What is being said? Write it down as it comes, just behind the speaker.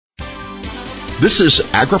This is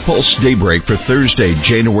AgriPulse Daybreak for Thursday,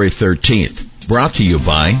 January 13th, brought to you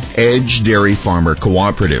by Edge Dairy Farmer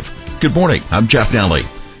Cooperative. Good morning, I'm Jeff Nally.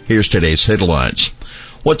 Here's today's headlines.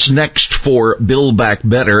 What's next for Build Back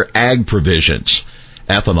Better ag provisions?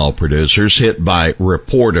 Ethanol producers hit by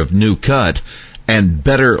report of new cut, and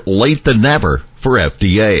better late than never for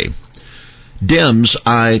FDA. Dems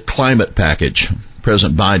eye climate package.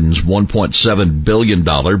 President Biden's $1.7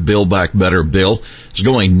 billion Build Back Better bill is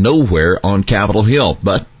going nowhere on Capitol Hill,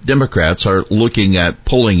 but Democrats are looking at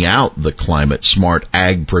pulling out the climate-smart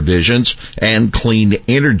ag provisions and clean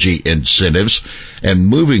energy incentives and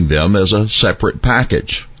moving them as a separate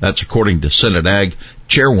package. That's according to Senate Ag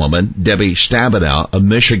Chairwoman Debbie Stabenow of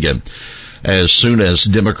Michigan. As soon as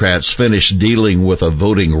Democrats finish dealing with a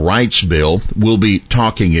voting rights bill, we'll be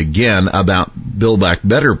talking again about Build Back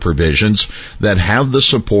Better provisions that have the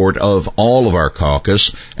support of all of our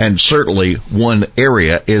caucus, and certainly one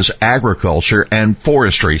area is agriculture and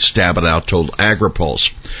forestry, Stabenow told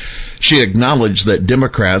AgriPulse. She acknowledged that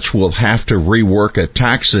Democrats will have to rework a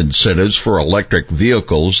tax incentives for electric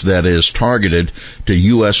vehicles that is targeted to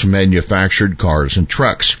U.S. manufactured cars and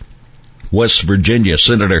trucks. West Virginia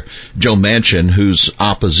Senator Joe Manchin, whose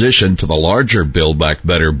opposition to the larger Build Back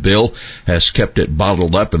Better bill has kept it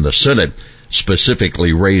bottled up in the Senate,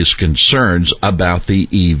 specifically raised concerns about the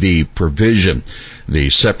EV provision. The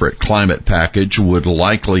separate climate package would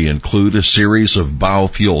likely include a series of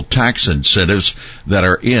biofuel tax incentives that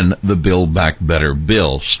are in the Build Back Better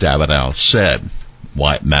bill, Stabenow said.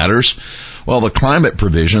 Why it matters? Well, the climate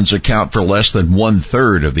provisions account for less than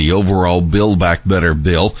one-third of the overall Build Back Better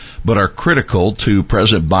bill, but are critical to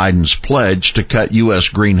President Biden's pledge to cut U.S.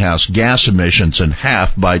 greenhouse gas emissions in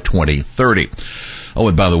half by 2030. Oh,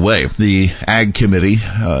 and by the way, the Ag Committee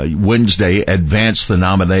Wednesday advanced the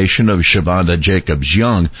nomination of Shavonda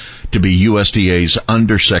Jacobs-Young to be USDA's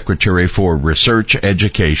Undersecretary for Research,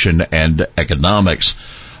 Education, and Economics.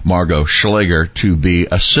 Margot Schleger to be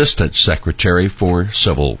Assistant Secretary for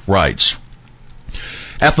Civil Rights.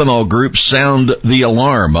 Ethanol groups sound the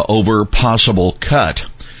alarm over possible cut.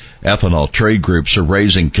 Ethanol trade groups are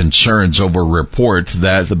raising concerns over a report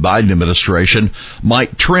that the Biden administration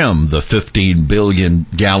might trim the 15 billion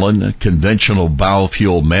gallon conventional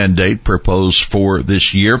biofuel mandate proposed for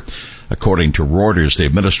this year. According to Reuters, the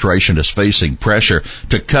administration is facing pressure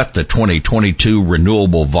to cut the 2022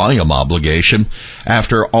 renewable volume obligation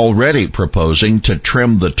after already proposing to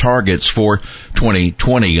trim the targets for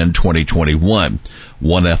 2020 and 2021.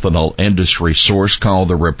 One ethanol industry source called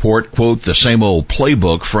the report, quote, the same old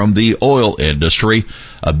playbook from the oil industry,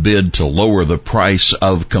 a bid to lower the price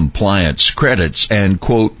of compliance credits, and,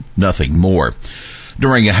 quote, nothing more.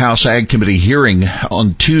 During a House Ag Committee hearing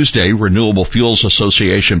on Tuesday, Renewable Fuels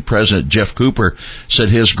Association President Jeff Cooper said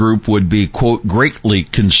his group would be, quote, greatly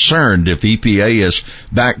concerned if EPA is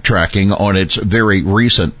backtracking on its very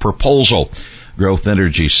recent proposal. Growth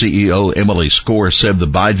Energy CEO Emily Skor said the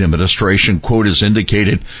Biden administration, quote, has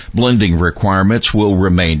indicated blending requirements will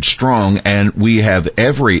remain strong, and we have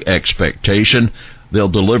every expectation they'll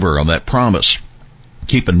deliver on that promise.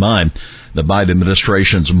 Keep in mind, the Biden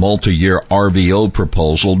administration's multi-year RVO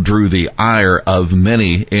proposal drew the ire of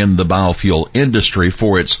many in the biofuel industry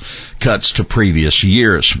for its cuts to previous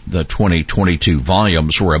years. The 2022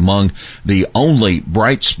 volumes were among the only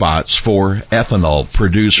bright spots for ethanol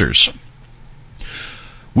producers.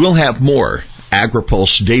 We'll have more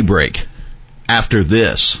AgriPulse Daybreak after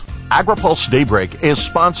this. AgriPulse Daybreak is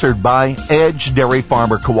sponsored by Edge Dairy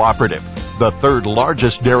Farmer Cooperative, the third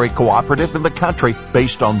largest dairy cooperative in the country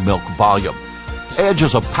based on milk volume. Edge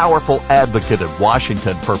is a powerful advocate in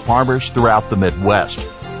Washington for farmers throughout the Midwest.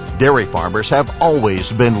 Dairy farmers have always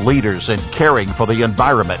been leaders in caring for the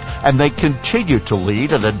environment, and they continue to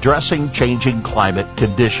lead in addressing changing climate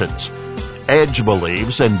conditions. Edge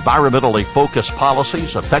believes environmentally focused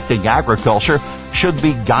policies affecting agriculture should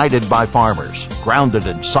be guided by farmers, grounded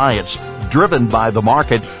in science, driven by the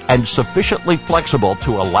market, and sufficiently flexible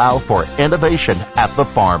to allow for innovation at the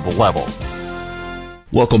farm level.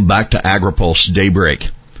 Welcome back to AgriPulse Daybreak.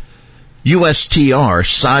 USTR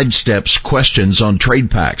sidesteps questions on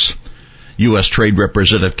trade pacts. U.S. Trade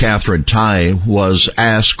Representative Katherine Tai was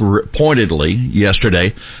asked pointedly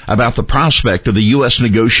yesterday about the prospect of the U.S.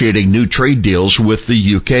 negotiating new trade deals with the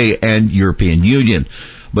U.K. and European Union,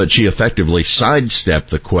 but she effectively sidestepped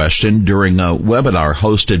the question during a webinar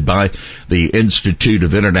hosted by the Institute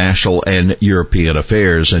of International and European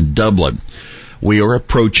Affairs in Dublin. We are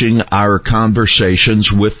approaching our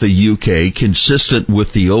conversations with the UK consistent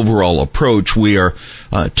with the overall approach we are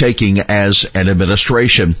taking as an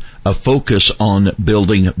administration, a focus on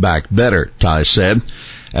building back better, Tai said.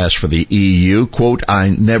 As for the EU, quote, I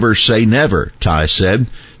never say never, Tai said.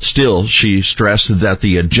 Still, she stressed that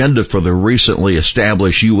the agenda for the recently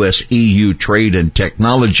established U.S.-EU Trade and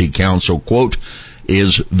Technology Council, quote,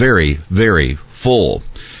 is very, very full.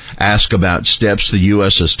 Asked about steps the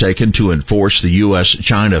U.S. has taken to enforce the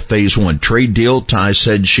U.S.-China Phase 1 trade deal, Tai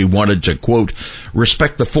said she wanted to, quote,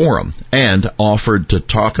 respect the forum and offered to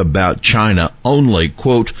talk about China only,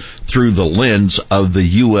 quote, through the lens of the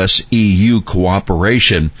U.S.-EU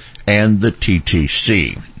cooperation and the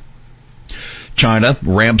TTC. China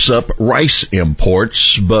ramps up rice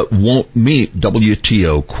imports but won't meet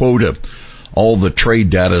WTO quota. All the trade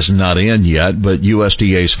data is not in yet, but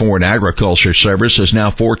USDA's Foreign Agriculture Service is now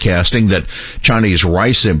forecasting that Chinese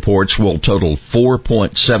rice imports will total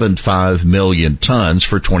 4.75 million tons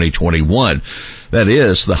for 2021. That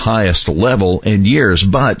is the highest level in years,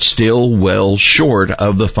 but still well short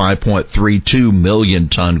of the 5.32 million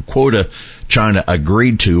ton quota China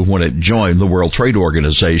agreed to when it joined the World Trade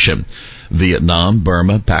Organization. Vietnam,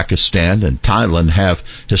 Burma, Pakistan, and Thailand have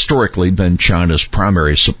historically been China's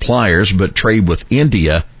primary suppliers, but trade with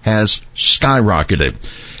India has skyrocketed.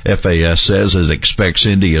 FAS says it expects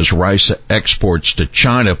India's rice exports to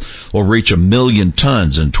China will reach 1 million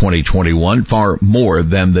tons in 2021, far more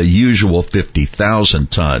than the usual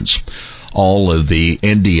 50,000 tons. All of the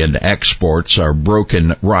Indian exports are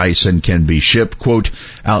broken rice and can be shipped, quote,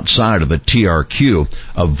 outside of the TRQ,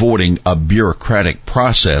 avoiding a bureaucratic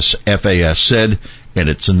process, FAS said in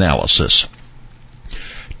its analysis.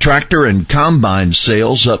 Tractor and combine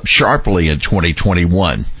sales up sharply in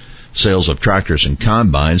 2021. Sales of tractors and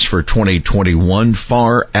combines for 2021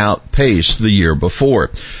 far outpaced the year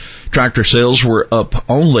before. Tractor sales were up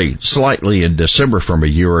only slightly in December from a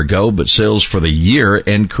year ago, but sales for the year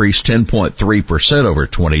increased 10.3% over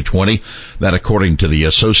 2020. That according to the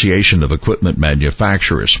Association of Equipment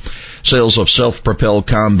Manufacturers. Sales of self-propelled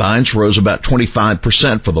combines rose about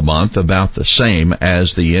 25% for the month, about the same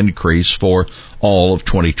as the increase for all of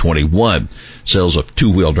 2021. Sales of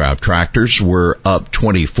two-wheel drive tractors were up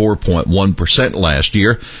 24.1% last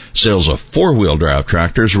year. Sales of four-wheel drive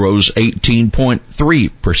tractors rose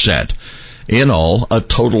 18.3%. In all, a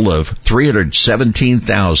total of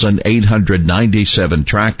 317,897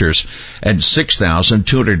 tractors and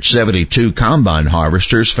 6,272 combine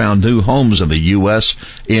harvesters found new homes in the U.S.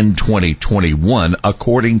 in 2021,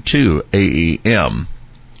 according to AEM.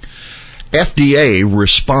 FDA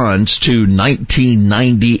responds to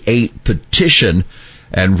 1998 petition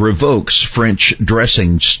and revokes French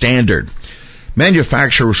dressing standard.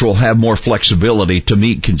 Manufacturers will have more flexibility to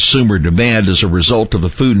meet consumer demand as a result of the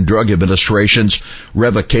Food and Drug Administration's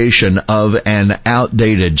revocation of an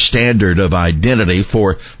outdated standard of identity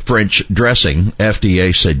for French dressing,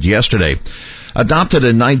 FDA said yesterday. Adopted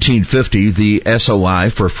in 1950, the SOI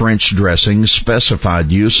for French dressing specified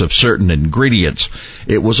use of certain ingredients.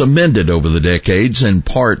 It was amended over the decades in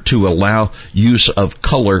part to allow use of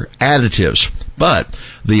color additives. But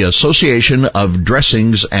the Association of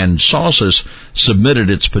Dressings and Sauces submitted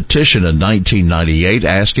its petition in 1998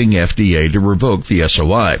 asking FDA to revoke the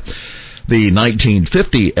SOI. The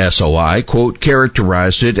 1950 SOI, quote,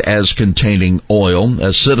 characterized it as containing oil,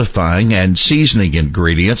 acidifying, and seasoning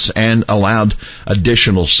ingredients and allowed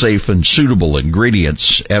additional safe and suitable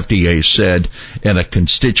ingredients, FDA said in a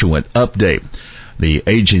constituent update. The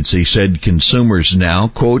agency said consumers now,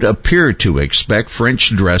 quote, appear to expect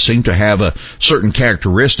French dressing to have a certain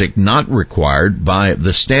characteristic not required by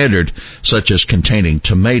the standard, such as containing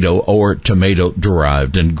tomato or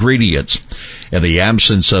tomato-derived ingredients. In the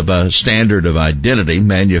absence of a standard of identity,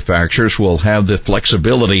 manufacturers will have the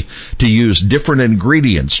flexibility to use different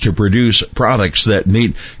ingredients to produce products that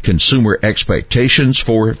meet consumer expectations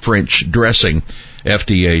for French dressing.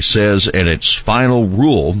 FDA says in its final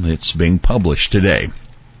rule, it's being published today.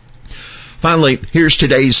 Finally, here's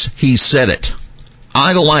today's He Said It.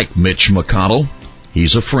 I like Mitch McConnell.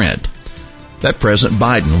 He's a friend. That President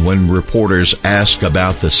Biden when reporters ask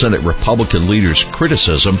about the Senate Republican leader's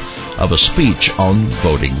criticism of a speech on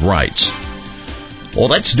voting rights. Well,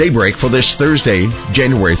 that's Daybreak for this Thursday,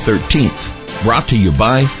 January 13th. Brought to you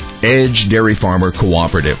by Edge Dairy Farmer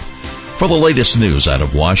Cooperative. For the latest news out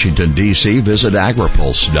of Washington, D.C., visit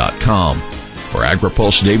agripulse.com. For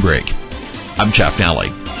AgriPulse Daybreak, I'm Jeff Nally.